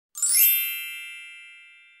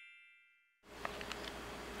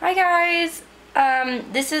Hi guys,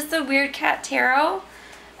 this is the Weird Cat Tarot,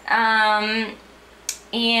 and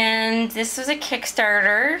this was a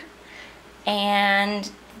Kickstarter, and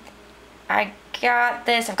I got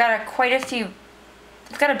this. I've got I've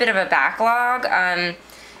got a bit of a backlog,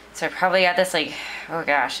 so I probably got this like, oh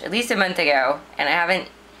gosh, at least a month ago, and I haven't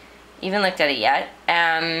even looked at it yet.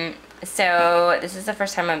 So this is the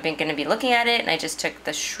first time I'm going to be looking at it, and I just took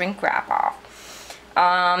the shrink wrap off.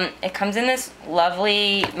 It comes in this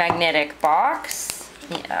lovely magnetic box.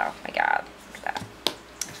 Oh my god, look at that.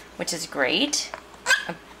 Which is great.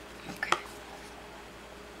 Okay.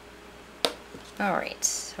 Alright,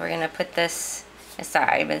 so we're gonna put this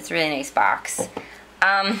aside, but it's a really nice box.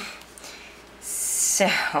 So,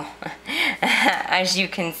 as you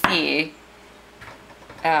can see,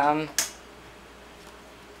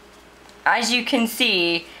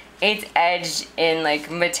 it's edged in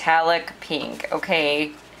like metallic pink,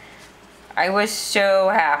 okay? I was so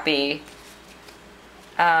happy.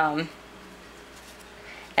 And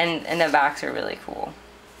the backs are really cool.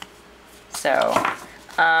 So,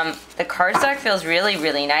 the cardstock feels really,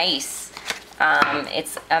 really nice.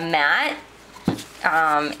 It's a matte.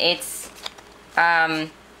 It's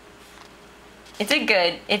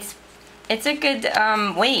a good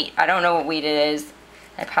weight. I don't know what weight it is.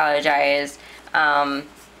 I apologize.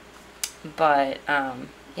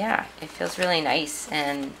 Yeah, it feels really nice,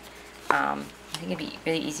 and I think it'd be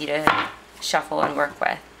really easy to shuffle and work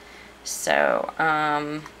with. So,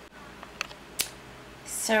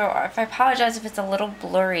 if I apologize if it's a little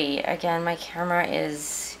blurry. Again, my camera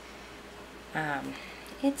is,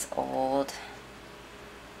 it's old.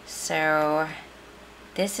 So,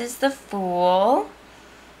 this is the Fool.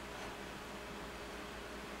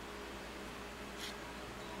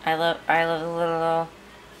 I love the little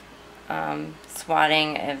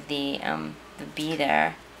swatting of the bee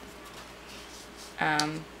there.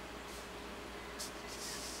 The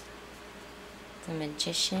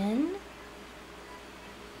Magician.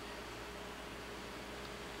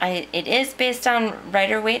 It is based on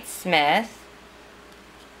Rider-Waite-Smith.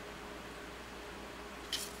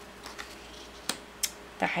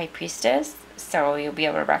 The High Priestess, so you'll be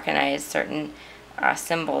able to recognize certain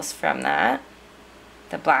symbols from that.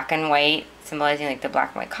 The black and white, symbolizing like the black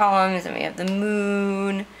and white columns, and we have the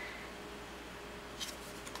moon.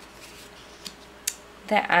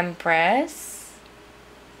 The Empress.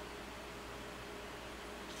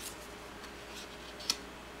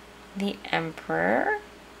 The Emperor.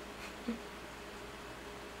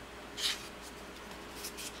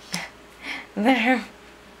 The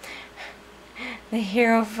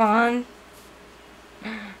Hierophant.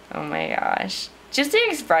 Oh my gosh. Just the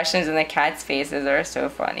expressions in the cat's faces are so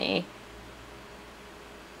funny.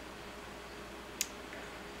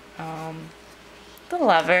 The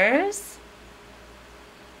Lovers.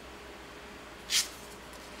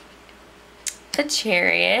 The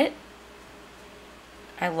Chariot.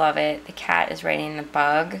 I love it. The cat is riding the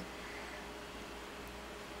bug.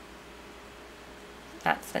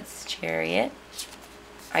 That's Chariot.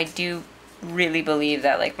 I do really believe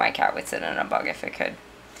that like my cat would sit on a bug if it could.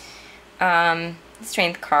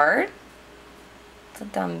 Strength card. It's a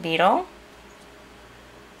dumb beetle.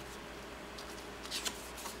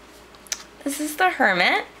 This is the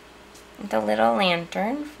Hermit. The little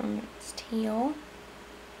lantern from its tail.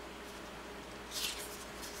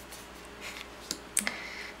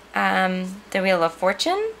 The Wheel of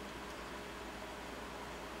Fortune.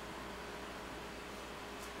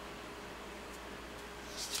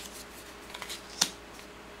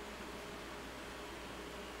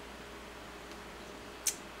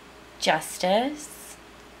 Justice.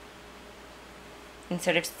 And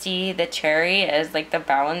sort of see the cherry as like the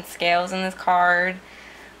balance scales in this card.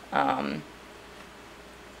 The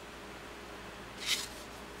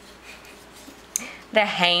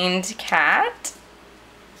Hanged Cat.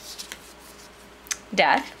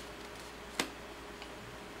 Death.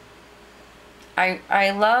 I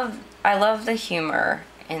love the humor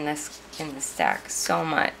in this deck so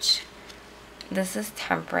much. This is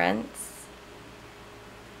Temperance.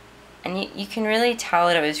 And you can really tell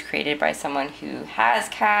that it was created by someone who has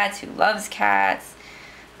cats, who loves cats.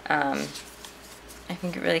 I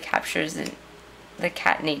think it really captures the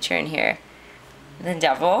cat nature in here. The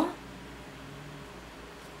Devil.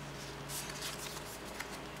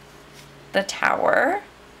 The Tower.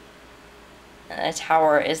 The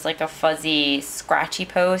Tower is like a fuzzy, scratchy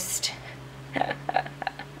post.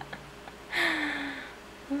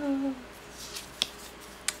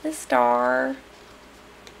 The Star.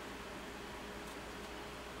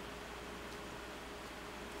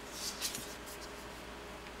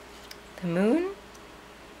 The Moon.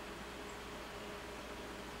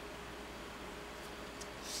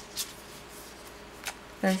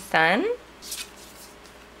 the Sun,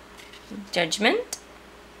 Judgment,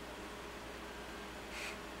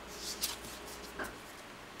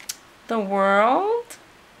 the World,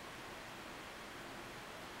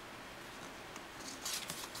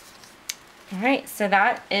 alright, so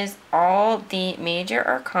that is all the major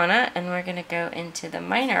arcana, and we're going to go into the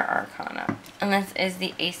minor arcana. And this is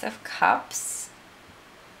the Ace of Cups,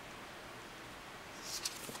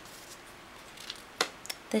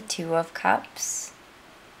 the Two of Cups,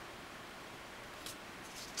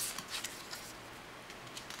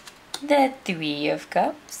 the Three of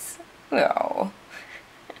Cups. Oh.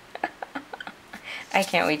 I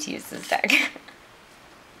can't wait to use this deck.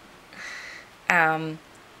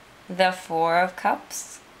 The Four of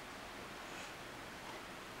Cups,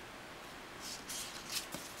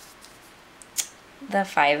 the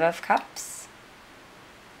Five of Cups.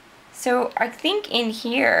 So I think in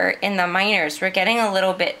here, in the minors, we're getting a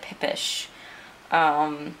little bit pippish.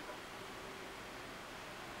 But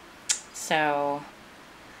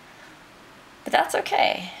that's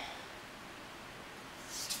okay.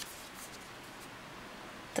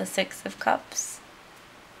 The Six of Cups,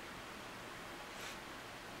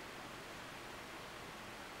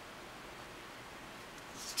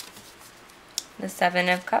 the Seven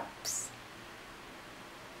of Cups.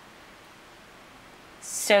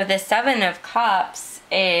 So the Seven of Cups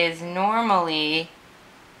is normally,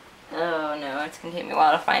 oh no, it's gonna take me a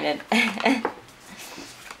while to find it.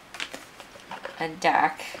 A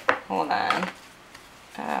deck. Hold on.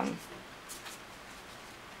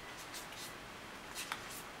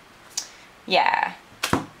 Yeah.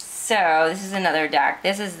 So this is another deck.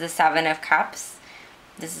 This is the Seven of Cups.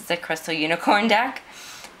 This is the Crystal Unicorn deck.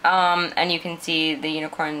 And you can see the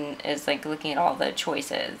unicorn is like looking at all the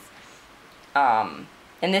choices. And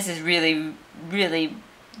this is really, really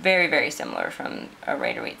very, very similar from a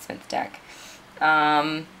Rider-Waite-Smith deck.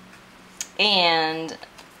 And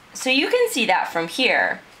so you can see that from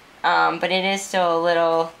here, but it is still a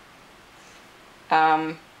little,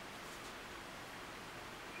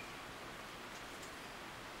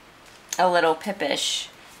 pippish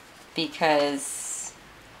because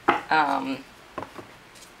I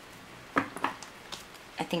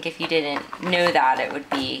think if you didn't know that, it would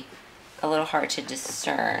be a little hard to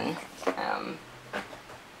discern.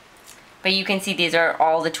 But you can see these are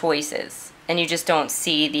all the choices, and you just don't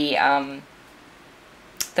see the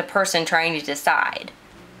person trying to decide.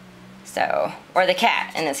 So, or the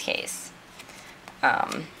cat in this case.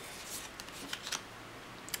 The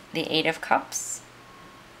Eight of Cups,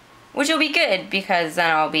 which will be good because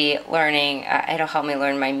then I'll be learning, it'll help me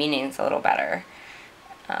learn my meanings a little better.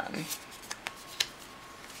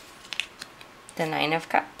 The Nine of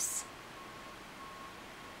Cups,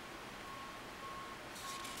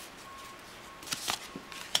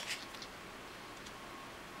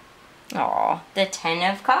 oh, the Ten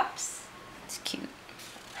of Cups. It's cute.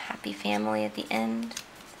 Happy family at the end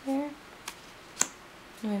there.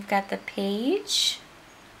 And we've got the Page.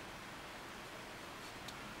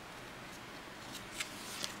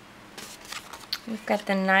 We've got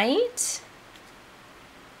the Knight.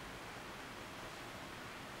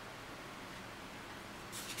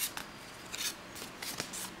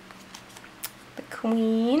 The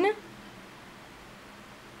Queen.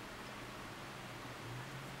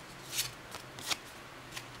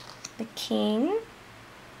 The King.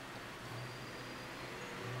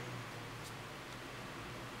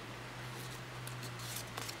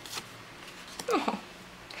 Oh.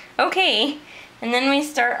 Okay, and then we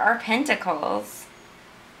start our pentacles.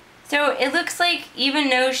 So it looks like even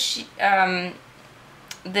though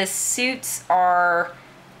the suits are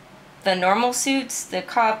the normal suits, the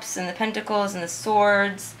cups and the pentacles and the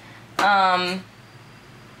swords,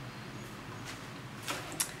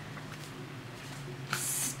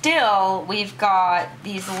 still we've got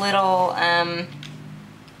these little,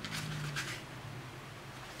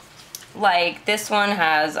 like this one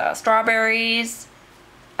has strawberries,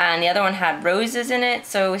 and the other one had roses in it,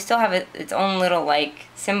 so we still have its own little like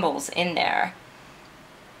symbols in there.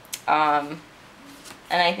 And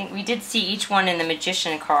I think we did see each one in the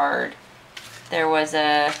Magician card. There was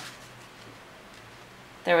a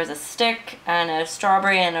stick and a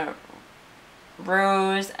strawberry and a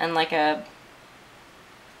rose and like a,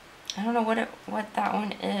 I don't know what that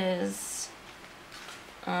one is.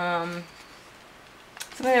 Something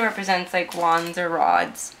that represents like wands or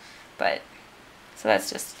rods, but so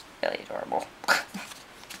that's just really adorable.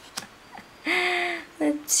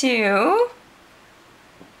 The Two.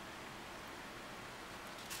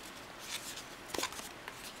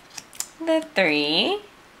 The Three.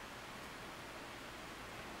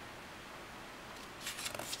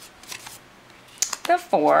 The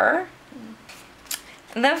 4,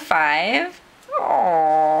 the 5.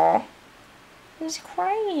 Oh, he's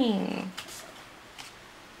crying.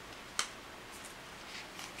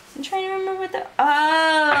 I'm trying to remember what the,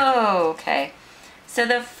 oh, okay. So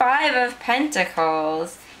the 5 of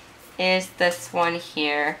Pentacles is this one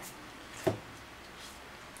here.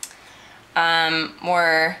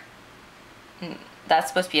 More, that's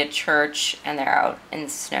supposed to be a church, and they're out in the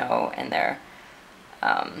snow, and they're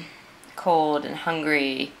cold and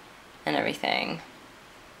hungry and everything.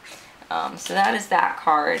 So that is that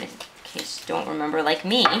card, in case you don't remember like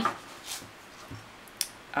me.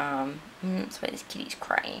 That's why this kitty's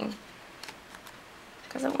crying,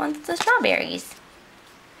 because it wants the strawberries.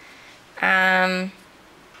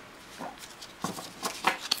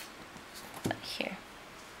 Here.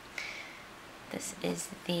 This is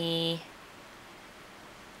the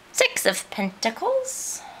 6 of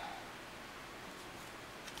Pentacles.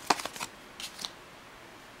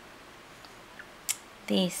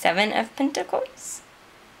 The 7 of Pentacles.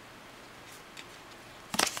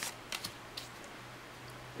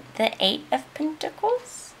 The 8 of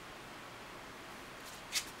Pentacles.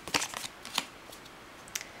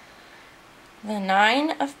 The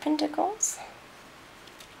 9 of Pentacles.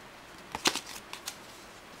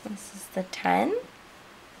 This is the 10.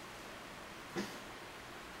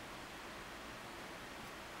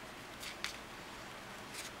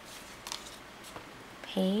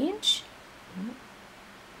 Page.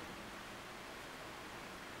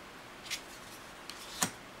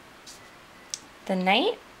 The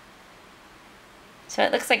Knight. So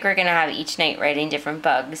it looks like we're going to have each Knight writing different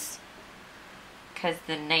bugs, because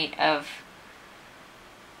the Knight of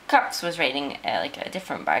Cups was writing like a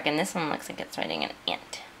different bug, and this one looks like it's writing an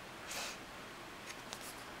ant.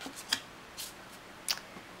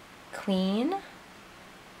 Queen.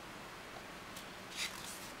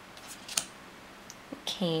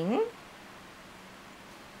 King.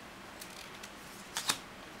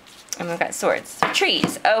 And we've got swords. So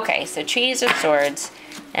trees. Okay, so trees or swords.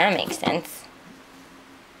 That makes sense.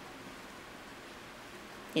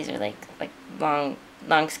 These are like long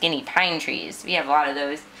skinny pine trees. We have a lot of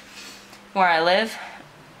those where I live.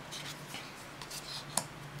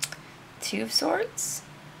 2 of Swords.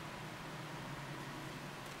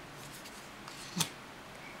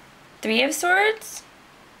 3 of Swords.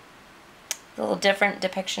 A little different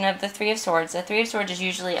depiction of the 3 of Swords. The 3 of Swords is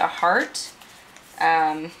usually a heart.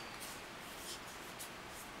 The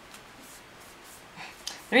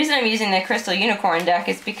reason I'm using the Crystal Unicorn deck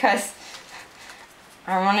is because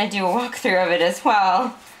I want to do a walkthrough of it as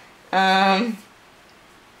well. Oh,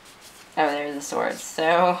 there's the swords.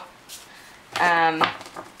 So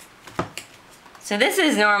this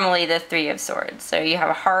is normally the 3 of Swords. So you have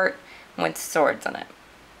a heart with swords on it.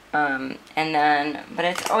 But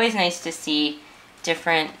it's always nice to see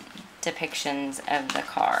different depictions of the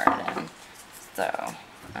card. And so,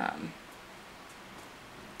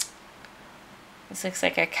 this looks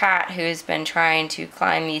like a cat who's been trying to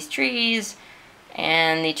climb these trees,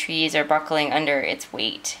 and the trees are buckling under its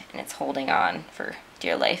weight, and it's holding on for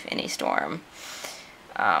dear life in a storm.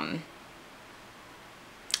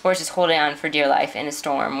 Or it's just holding on for dear life in a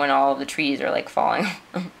storm when all of the trees are like falling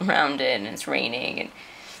around it and it's raining. And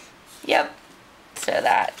yep, so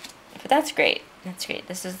but that's great. That's great.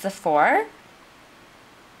 This is the 4.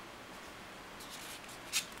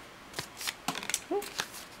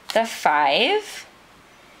 The 5.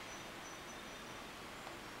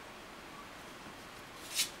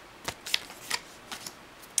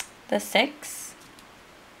 The 6.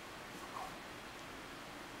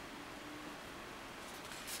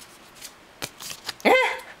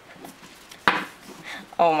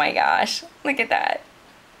 Oh my gosh, look at that.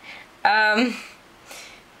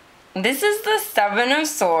 This is the 7 of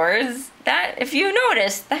Swords. That, if you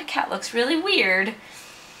notice, that cat looks really weird.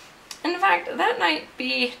 In fact, that might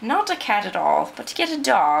be not a cat at all, but to get a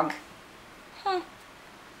dog.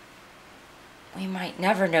 We might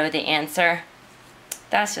never know the answer.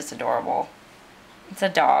 That's just adorable. It's a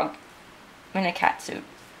dog in a cat suit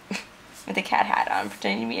with a cat hat on,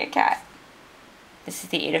 pretending to be a cat. This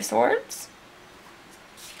is the 8 of Swords.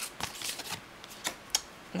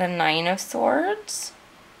 The 9 of Swords.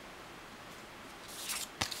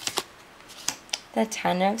 The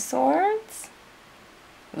 10 of Swords.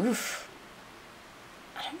 Oof.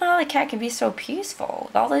 I don't know how the cat can be so peaceful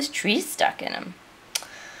with all those trees stuck in him.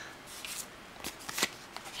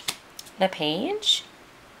 The Page.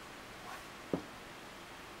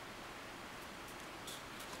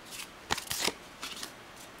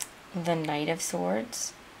 The Knight of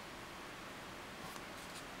Swords.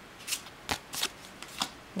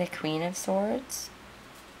 The Queen of Swords.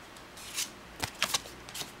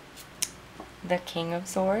 the King of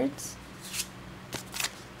Swords.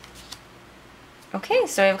 Okay,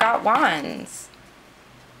 so I've got wands.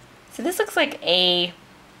 So this looks like a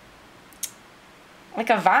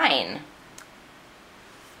vine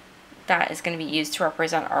that is going to be used to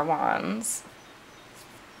represent our wands.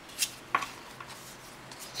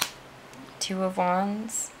 Two of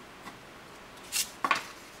Wands.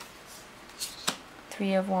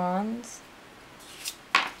 Three of Wands.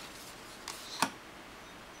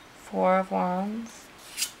 Four of Wands.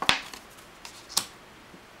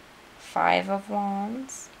 Five of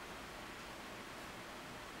Wands.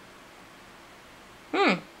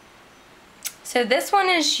 So this one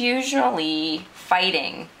is usually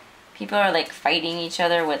fighting. People are like fighting each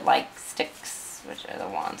other with like sticks, which are the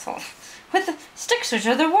wands. With the sticks, which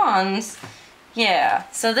are the wands. Yeah,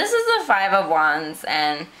 so this is the Five of Wands,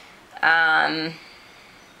 and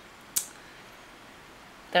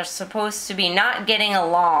they're supposed to be not getting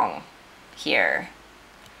along here.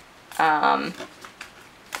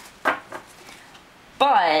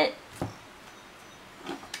 But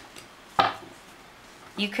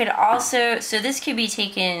you could also, so this could be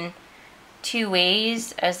taken two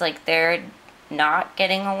ways, as like they're not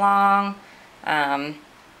getting along,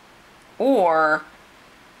 or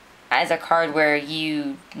as a card where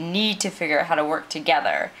you need to figure out how to work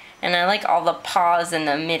together. And I like all the paws in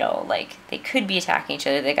the middle. Like, they could be attacking each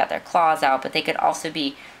other, they got their claws out, but they could also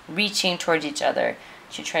be reaching towards each other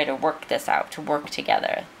to try to work this out, to work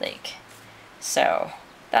together. Like, so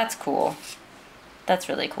that's cool. That's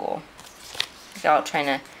really cool. They're all trying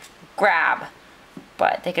to grab,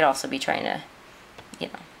 but they could also be trying to, you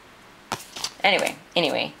know.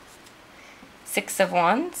 Anyway. Six of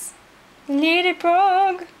Wands.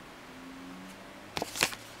 Ladybug.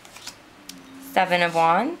 Seven of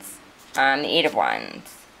Wands. The Eight of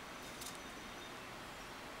Wands.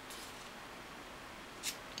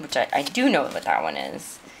 Which I do know what that one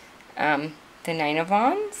is. The Nine of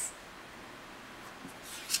Wands.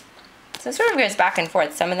 So it sort of goes back and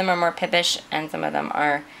forth. Some of them are more pippish and some of them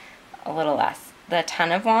are a little less. The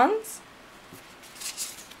Ten of Wands.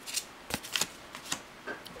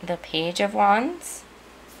 The Page of Wands.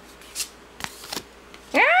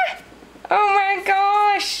 Ah! Oh my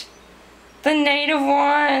gosh! The Knight of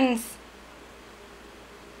Wands.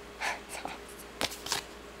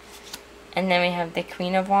 And then we have the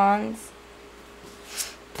Queen of Wands.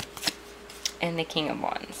 And the King of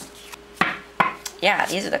Wands. Yeah,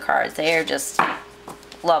 these are the cards. They are just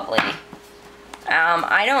lovely.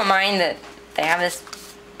 I don't mind that they have this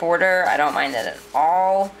border. I don't mind that at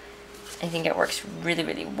all. I think it works really,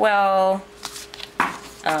 really well.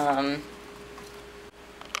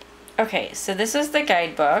 Okay, so this is the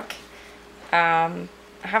guidebook. I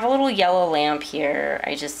have a little yellow lamp here.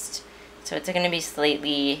 So it's going to be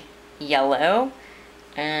slightly yellow,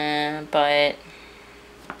 but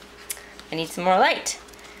I need some more light.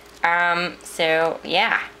 So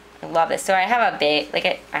yeah, I love this. So I have a big,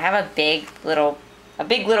 I have a big little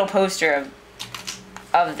poster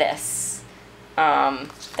of this,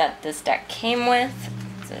 that this deck came with.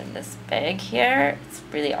 So this big here, it's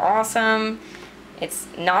really awesome. It's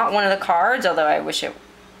not one of the cards, although I wish it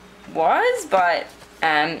was, but,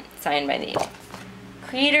 signed by the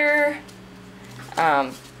creator.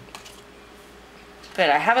 But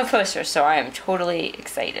I have a poster, so I am totally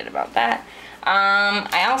excited about that.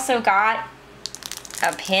 I also got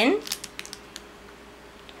a pin,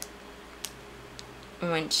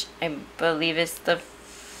 which I believe is the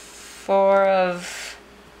Four of,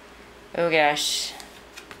 oh gosh,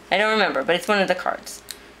 I don't remember, but it's one of the cards.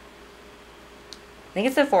 I think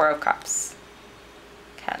it's the Four of Cups.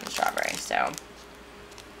 Cat and Strawberry, so.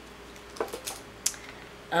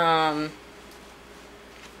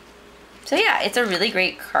 So yeah, it's a really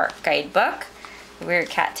great card guidebook. Weird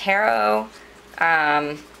Cat Tarot.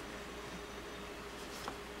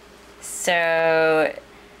 So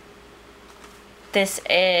this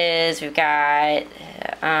is, we've got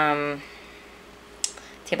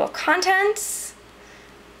table of contents,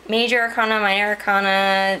 major arcana, minor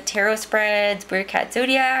arcana, tarot spreads, weird cat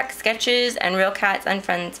zodiac, sketches, and real cats and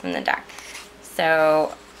friends from the deck.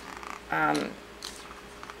 So,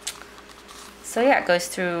 so yeah, it goes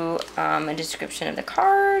through a description of the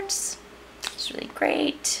cards. It's really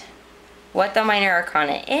great. What the minor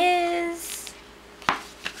arcana is.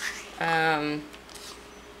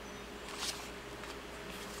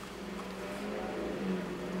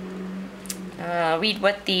 Read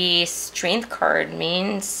what the strength card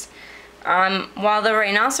means. While the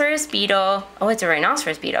rhinoceros beetle, oh, it's a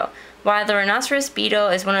rhinoceros beetle. While the rhinoceros beetle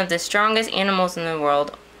is one of the strongest animals in the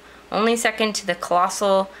world, only second to the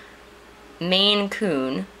colossal Maine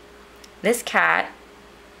Coon, this cat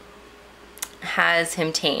has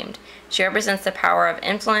him tamed. She represents the power of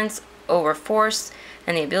influence over force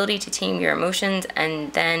and the ability to tame your emotions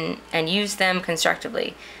and use them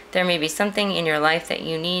constructively. There may be something in your life that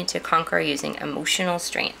you need to conquer using emotional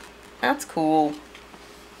strength. That's cool.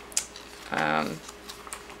 Let's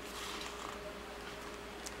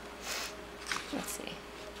see.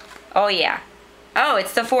 Oh yeah. Oh,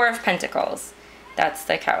 it's the Four of Pentacles. That's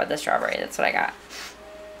the cat with the strawberry. That's what I got.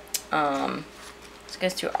 This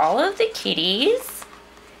goes through all of the kitties.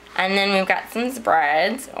 And then we've got some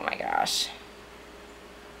spreads. Oh my gosh.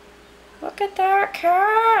 Look at that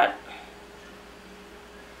cat.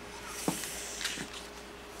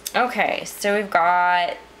 Okay, so we've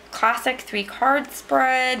got classic 3-card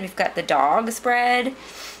spread. We've got the dog spread.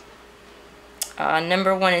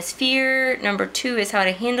 Number 1 is fear. Number 2 is how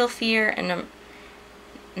to handle fear. And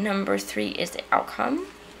number 3 is the outcome.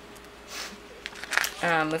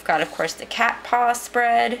 We've got, of course, the cat paw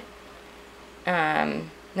spread.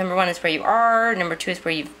 Number 1 is where you are. Number 2 is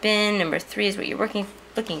where you've been. Number 3 is what you're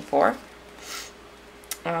looking for.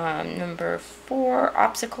 Number 4,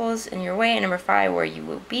 obstacles in your way. And number 5, where you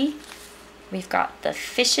will be. We've got the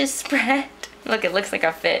fishes spread. Look, it looks like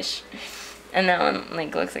a fish. And that one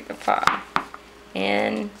like looks like a paw.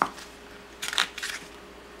 And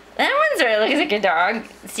that one's right, looks like a dog.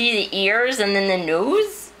 See the ears and then the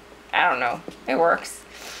nose? I don't know. It works.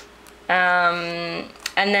 And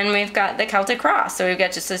then we've got the Celtic cross. So we've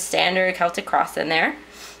got just a standard Celtic cross in there.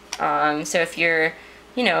 So if you're,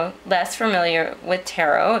 you know, less familiar with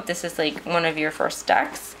tarot, if this is like one of your first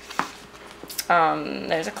decks,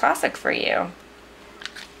 there's a classic for you.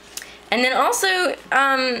 And then also,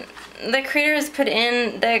 the creators put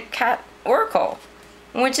in the cat oracle,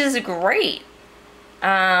 which is great.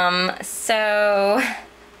 So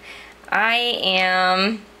I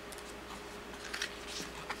am,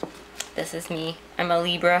 this is me, I'm a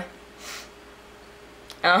Libra.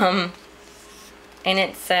 And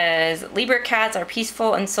it says, Libra cats are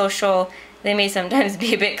peaceful and social. They may sometimes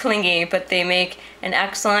be a bit clingy, but they make an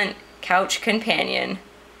excellent couch companion.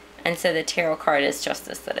 And so the tarot card is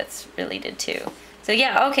justice that it's related to. So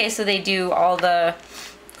yeah, okay, so they do all the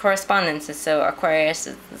correspondences. So Aquarius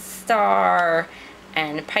is the star,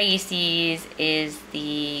 and Pisces is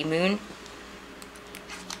the moon.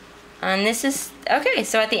 And this is, okay,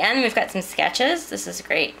 so at the end we've got some sketches. This is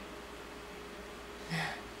great.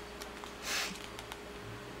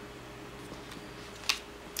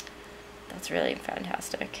 That's really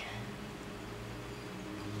fantastic.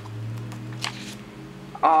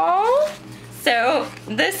 Oh, so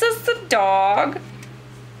this is the dog.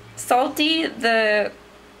 Salty, so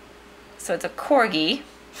it's a corgi.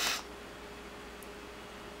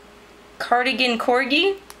 Cardigan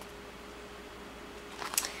corgi.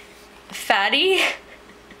 Fatty.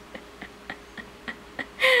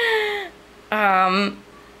 So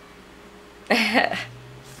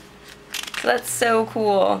that's so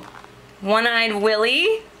cool. One-eyed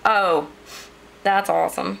Willie. Oh, that's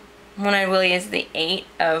awesome. One-eyed Willie is the 8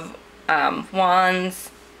 of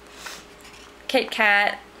wands. Kit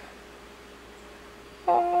Kat.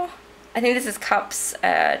 Oh, I think this is cups. 2,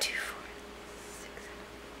 4, 6,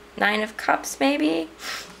 9 of cups, maybe.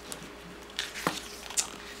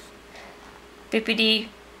 Bippity,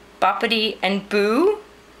 boppity, and boo.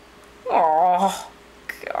 Oh,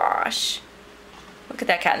 gosh. Look at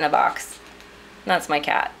that cat in the box. That's my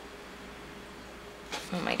cat.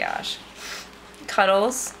 Oh my gosh.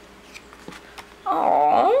 Cuddles.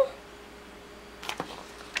 Aww.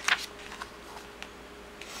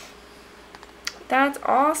 That's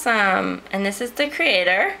awesome. And this is the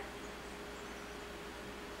creator.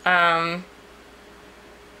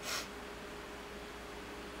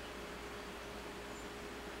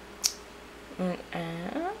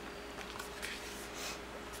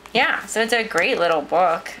 Yeah, so it's a great little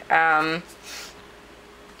book. I'm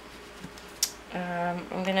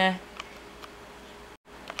gonna,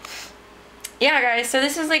 yeah guys, so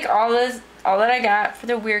this is like all that I got for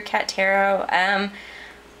the Weird Cat Tarot.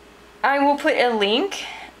 I will put a link,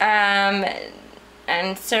 and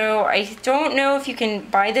so I don't know if you can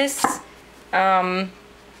buy this. The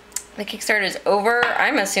Kickstarter is over.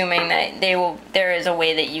 I'm assuming that there is a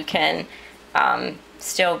way that you can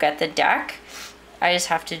still get the deck. I just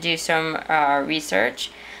have to do some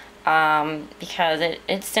research, because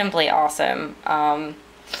it's simply awesome.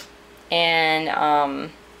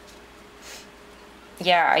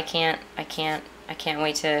 Yeah, I can't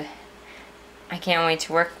wait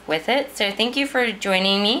to work with it. So thank you for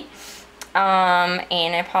joining me. And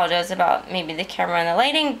I apologize about maybe the camera and the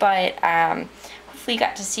lighting, but hopefully you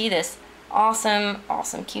got to see this awesome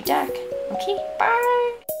cute deck. Okay, bye.